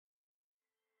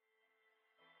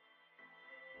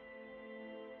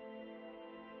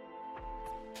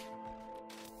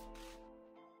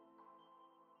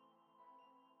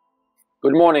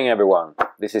Good morning, everyone.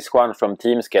 This is Juan from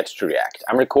Team Sketch to React.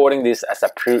 I'm recording this as a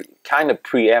kind of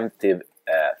preemptive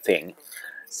thing,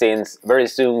 since very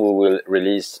soon we will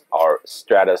release our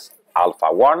Stratos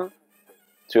Alpha 1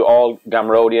 to all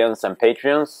Gumroadians and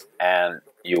Patreons, and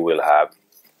you will have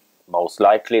most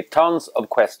likely tons of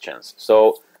questions.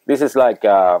 So this is like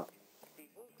a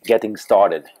getting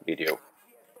started video.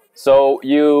 So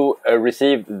you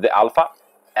received the alpha,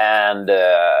 and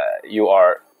you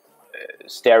are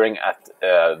staring at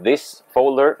this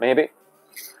folder. Maybe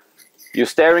you're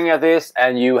staring at this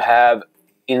and you have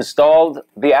installed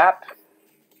the app,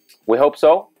 we hope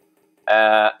so,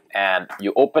 and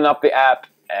you open up the app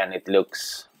and it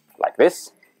looks like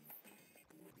this.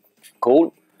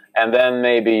 Cool. And then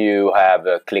maybe you have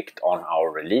clicked on our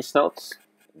release notes.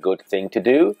 Good thing to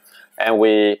do. And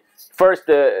we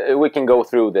can go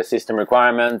through the system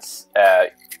requirements.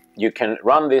 You can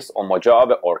run this on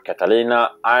Mojave or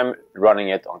Catalina. I'm running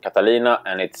it on Catalina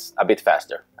and it's a bit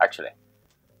faster actually.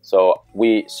 So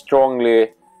we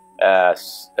strongly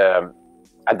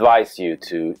advise you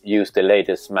to use the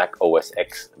latest Mac OS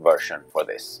X version for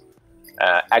this.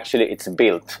 Actually it's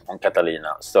built on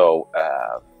Catalina, so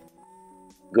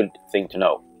good thing to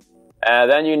know.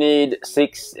 Then you need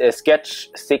Sketch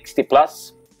 60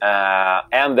 plus.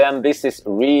 And then this is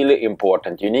really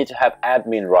important. You need to have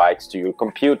admin rights to your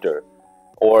computer,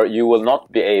 or you will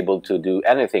not be able to do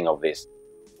anything of this.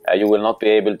 You will not be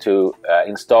able to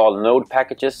install node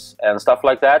packages and stuff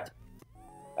like that.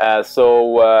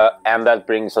 And that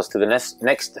brings us to the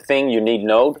next thing. You need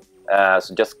Node.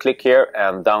 So just click here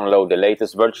and download the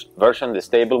latest version, the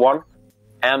stable one.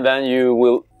 And then you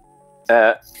will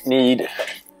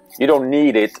you don't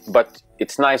need it, but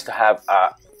it's nice to have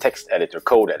a text editor,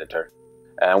 code editor.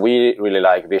 We really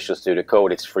like Visual Studio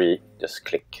Code. It's free. Just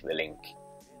click the link.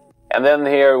 And then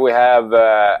here we have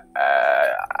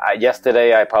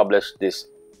yesterday I published this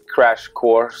crash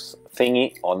course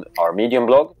thingy on our Medium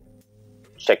blog.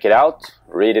 Check it out,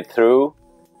 read it through.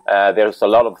 There's a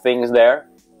lot of things there,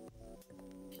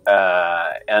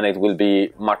 and it will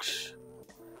be much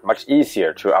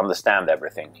easier to understand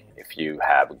everything if you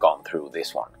have gone through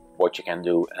this one, what you can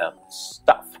do and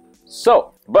stuff.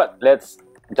 So, but let's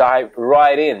dive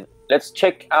right in. Let's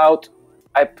check out.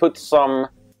 I put some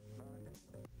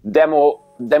demo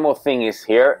thingies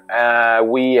here.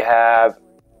 We have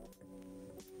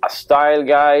a style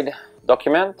guide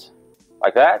document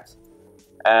like that.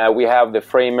 We have the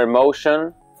Framer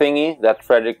Motion thingy that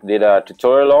Frederick did a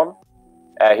tutorial on.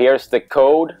 Here's the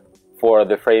code for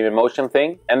the Framer Motion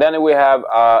thing. And then we have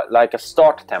like a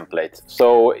start template.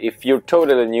 So if you're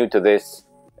totally new to this,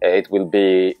 it will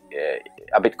be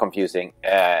a bit confusing.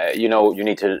 You know, you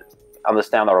need to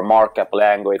understand our markup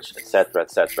language, etc.,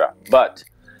 etc. But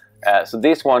so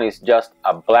this one is just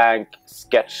a blank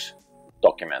sketch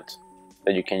document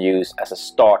that you can use as a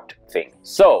start thing.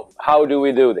 So how do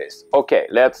we do this? Okay,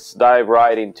 let's dive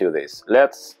right into this.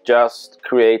 Let's just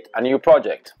create a new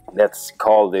project. Let's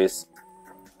call this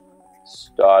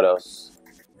Stratos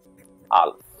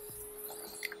Alpha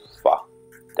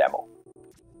demo.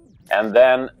 And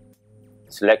then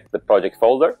select the project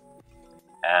folder,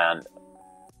 and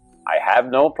I have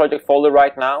no project folder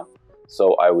right now,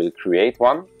 so I will create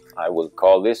one. I will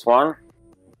call this one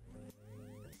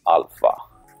Alpha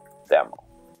Demo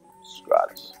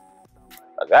Stratos,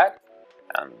 like that,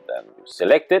 and then you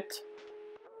select it,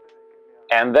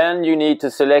 and then you need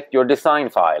to select your design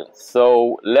file.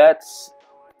 So let's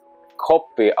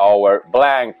copy our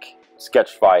blank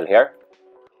sketch file here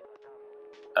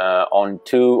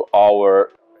onto our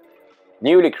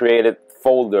newly created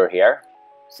folder here.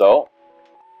 So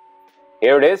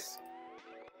here it is.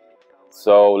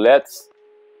 So let's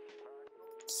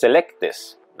select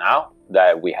this now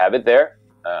that we have it there.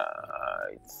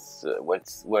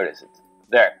 Where is it?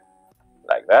 There,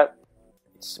 like that.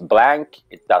 It's blank,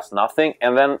 it does nothing,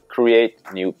 and then create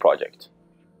new project.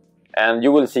 And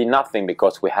you will see nothing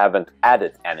because we haven't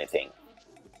added anything.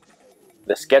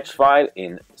 The sketch file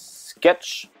in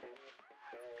Sketch,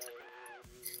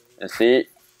 and see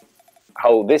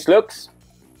how this looks.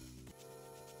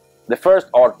 The first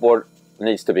artboard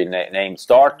needs to be named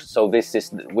Start, so this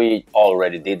is, we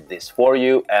already did this for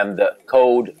you, and the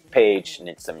code page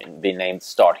needs to be named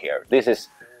Start here. This is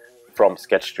from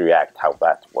Sketch to React how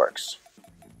that works.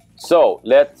 So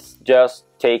let's just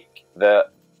take the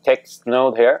text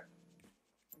node here,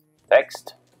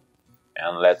 text,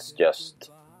 and let's just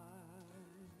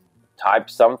type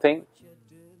something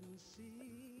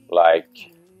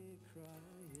like,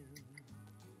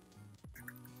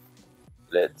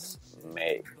 let's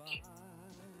make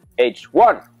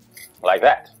H1, like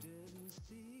that.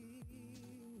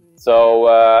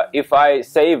 So if I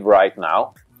save right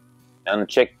now and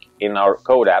check in our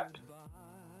code app,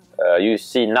 you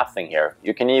see nothing here.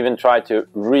 You can even try to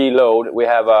reload. We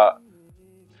have a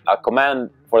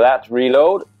command for that,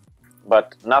 reload,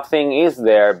 but nothing is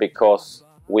there because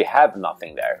we have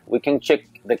nothing there. We can check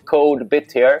the code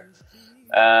bit here,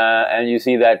 and you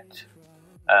see that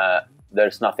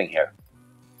there's nothing here.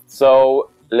 So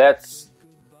let's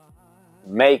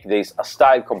make this a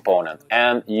style component,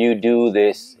 and you do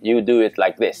it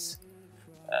like this.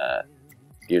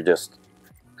 You just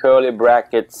curly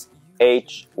brackets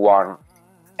H1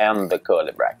 and the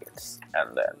curly brackets,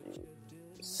 and then you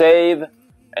save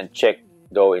and check,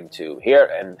 go into here,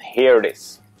 and here it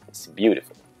is. It's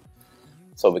beautiful.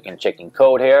 So we can check in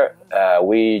code here.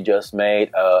 We just made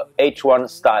a H1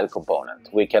 style component.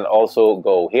 We can also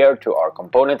go here to our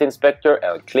component inspector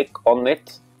and click on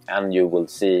it, and you will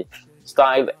see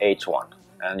style H1,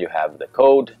 and you have the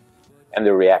code and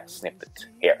the React snippet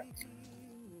here.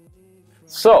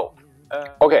 So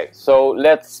okay, so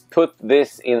let's put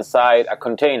this inside a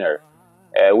container.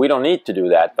 We don't need to do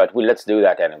that, but let's do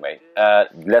that anyway.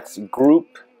 Let's group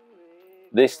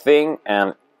this thing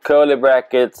and curly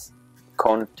brackets,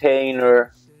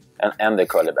 container, and the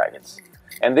curly brackets.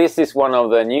 And this is one of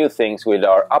the new things with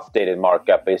our updated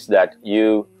markup, is that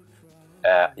you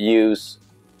use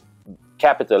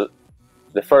capital.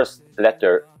 The first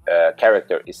letter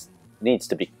character needs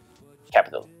to be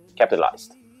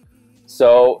capitalized.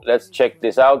 So let's check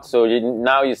this out. So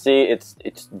now you see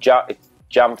it's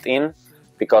jumped in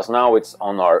because now it's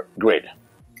on our grid.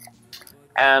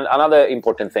 And another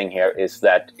important thing here is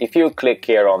that if you click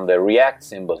here on the React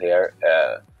symbol here,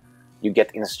 you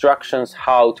get instructions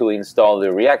how to install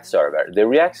the React server. The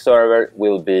React server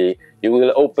will be, you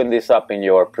will open this up in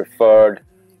your preferred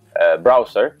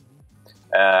browser.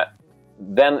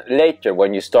 Then later,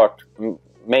 when you start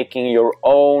making your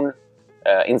own,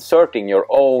 inserting your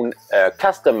own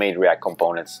custom-made React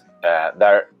components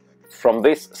that from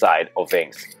this side of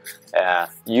things,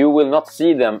 you will not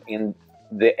see them in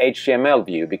the HTML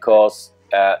view, because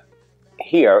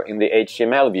here in the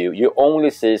HTML view you only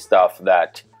see stuff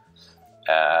that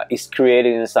is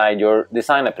created inside your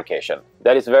design application.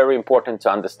 That is very important to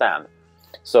understand.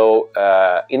 So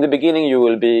in the beginning you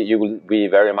will be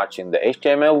very much in the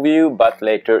HTML view, but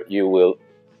later you will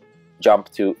jump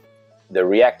to the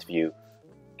React view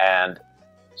and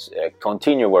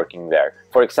continue working there.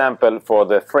 For example, for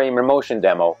the frame remotion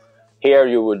demo, here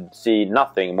you would see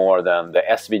nothing more than the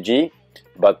SVG,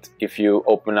 but if you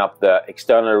open up the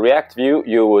external React view,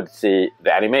 you would see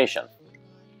the animation.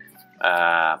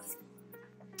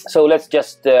 So let's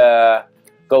just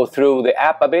go through the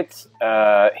app a bit.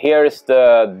 Here is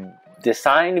the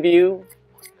design view,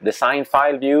 design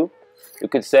file view, you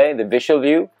could say, the visual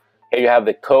view. Here you have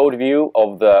the code view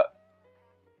of the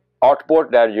artboard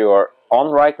that you're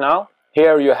on right now.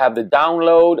 Here you have the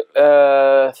download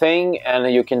thing,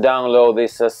 and you can download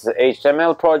this as an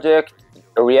HTML project,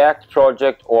 a React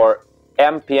project, or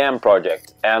npm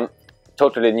project, and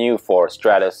totally new for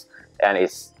Stratos, and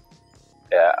it's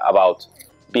about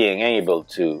being able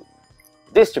to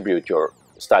distribute your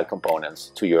style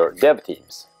components to your dev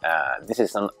teams. This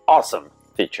is an awesome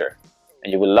feature,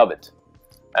 and you will love it.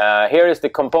 Here is the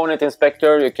component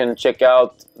inspector. You can check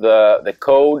out the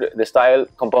code, the style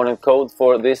component code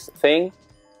for this thing.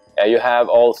 You have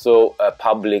also a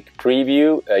public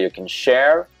preview you can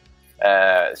share.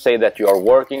 Say that you are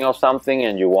working on something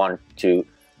and you want to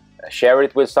share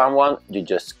it with someone. You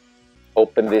just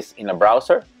open this in a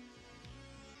browser.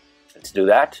 Let's do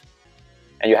that.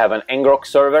 And you have an ngrok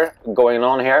server going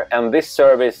on here, and this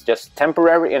server is just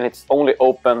temporary, and it's only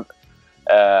open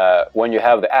when you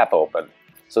have the app open.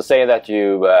 So say that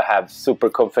you have super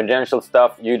confidential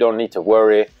stuff, you don't need to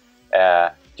worry.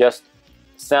 Just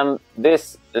send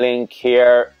this link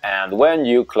here, and when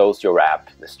you close your app,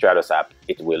 the Stratos app,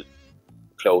 it will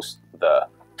close the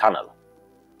tunnel.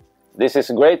 This is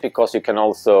great because you can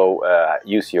also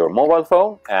use your mobile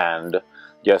phone and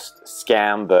just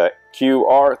scan the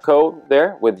QR code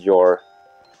there with your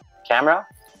camera,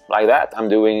 like that. I'm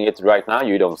doing it right now.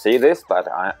 You don't see this, but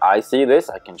I see this.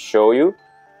 I can show you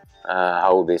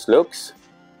how this looks,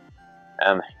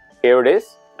 and here it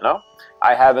is. You know,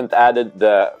 I haven't added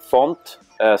the font,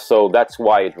 so that's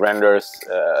why it renders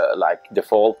like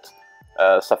default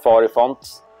Safari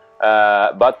fonts.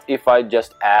 But if I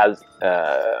just add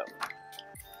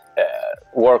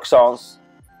work sans,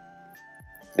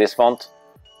 this font,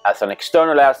 as an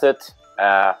external asset,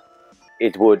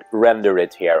 it would render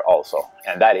it here also,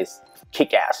 and that is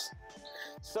kick-ass.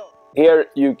 So here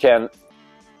you can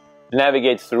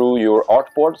navigate through your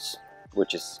artboards,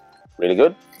 which is really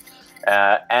good,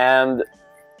 and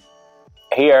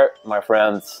here, my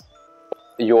friends,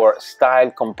 your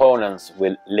style components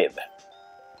will live.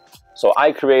 So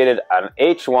I created an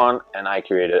H1 and I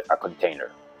created a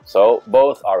container. So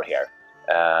both are here.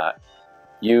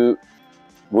 You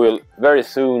will very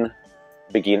soon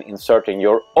begin inserting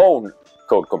your own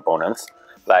code components,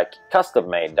 like custom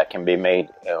made, that can be made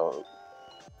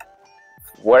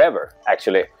wherever.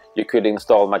 Actually, you could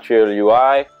install Material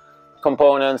UI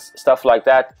components, stuff like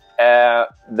that.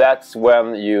 That's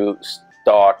when you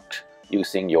start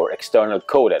using your external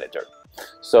code editor.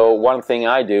 So one thing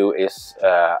I do is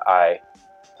I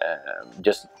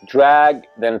just drag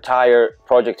the entire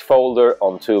project folder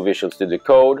onto Visual Studio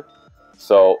Code.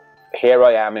 So here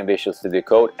I am in Visual Studio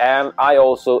Code, and I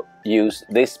also use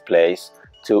this place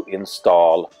to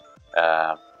install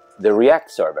the React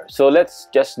server. So let's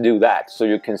just do that so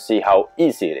you can see how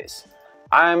easy it is.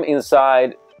 I'm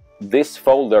inside this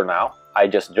folder now. I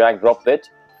just drag dropped it.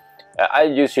 I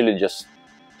usually just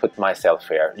put myself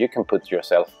here. You can put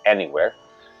yourself anywhere.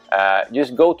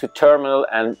 Just go to terminal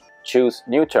and choose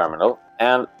new terminal,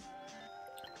 and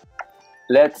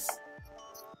let's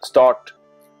start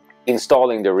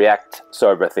installing the React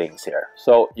server things here.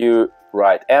 So you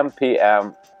write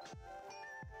npm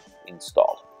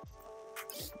install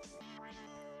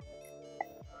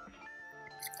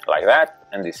like that,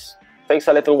 and this takes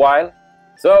a little while.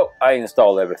 So I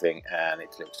installed everything and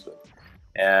it looks good.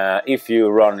 If you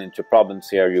run into problems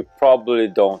here, you probably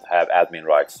don't have admin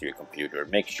rights to your computer.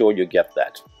 Make sure you get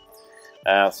that.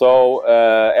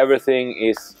 Everything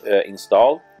is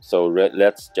installed. So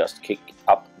let's just kick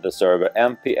up the server.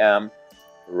 npm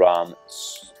run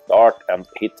start and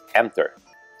hit enter.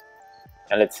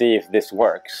 And let's see if this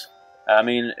works. I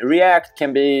mean, React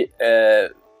can be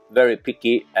very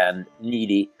picky and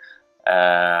needy,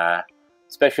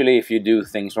 especially if you do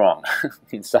things wrong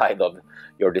inside of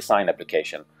your design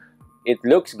application. It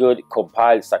looks good,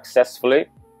 compiled successfully.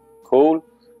 Cool.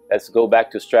 Let's go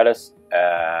back to Stratos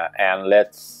and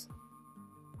let's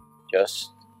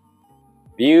just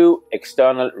view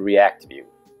external React view.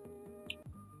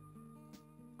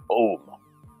 Boom.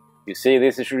 You see,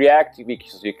 this is React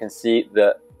because you can see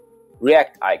the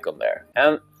React icon there,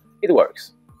 and it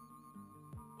works.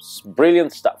 It's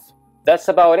brilliant stuff. That's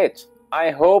about it.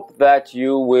 I hope that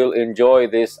you will enjoy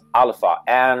this alpha,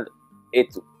 and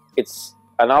it's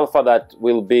an alpha that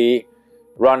will be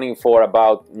running for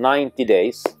about 90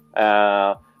 days.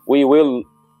 We will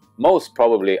most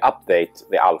probably update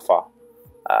the alpha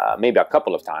maybe a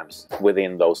couple of times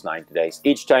within those 90 days.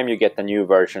 Each time you get a new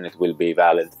version, it will be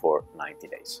valid for 90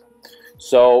 days.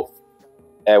 So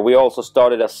we also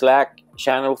started a Slack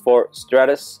channel for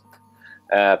Stratos.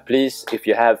 Please, if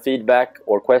you have feedback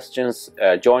or questions,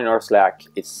 join our Slack.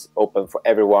 It's open for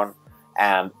everyone,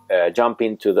 and jump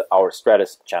into our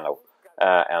Stratos channel,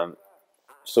 and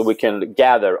so we can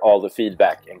gather all the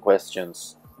feedback and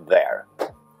questions there.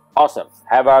 Awesome.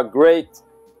 Have a great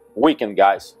weekend,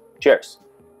 guys. Cheers.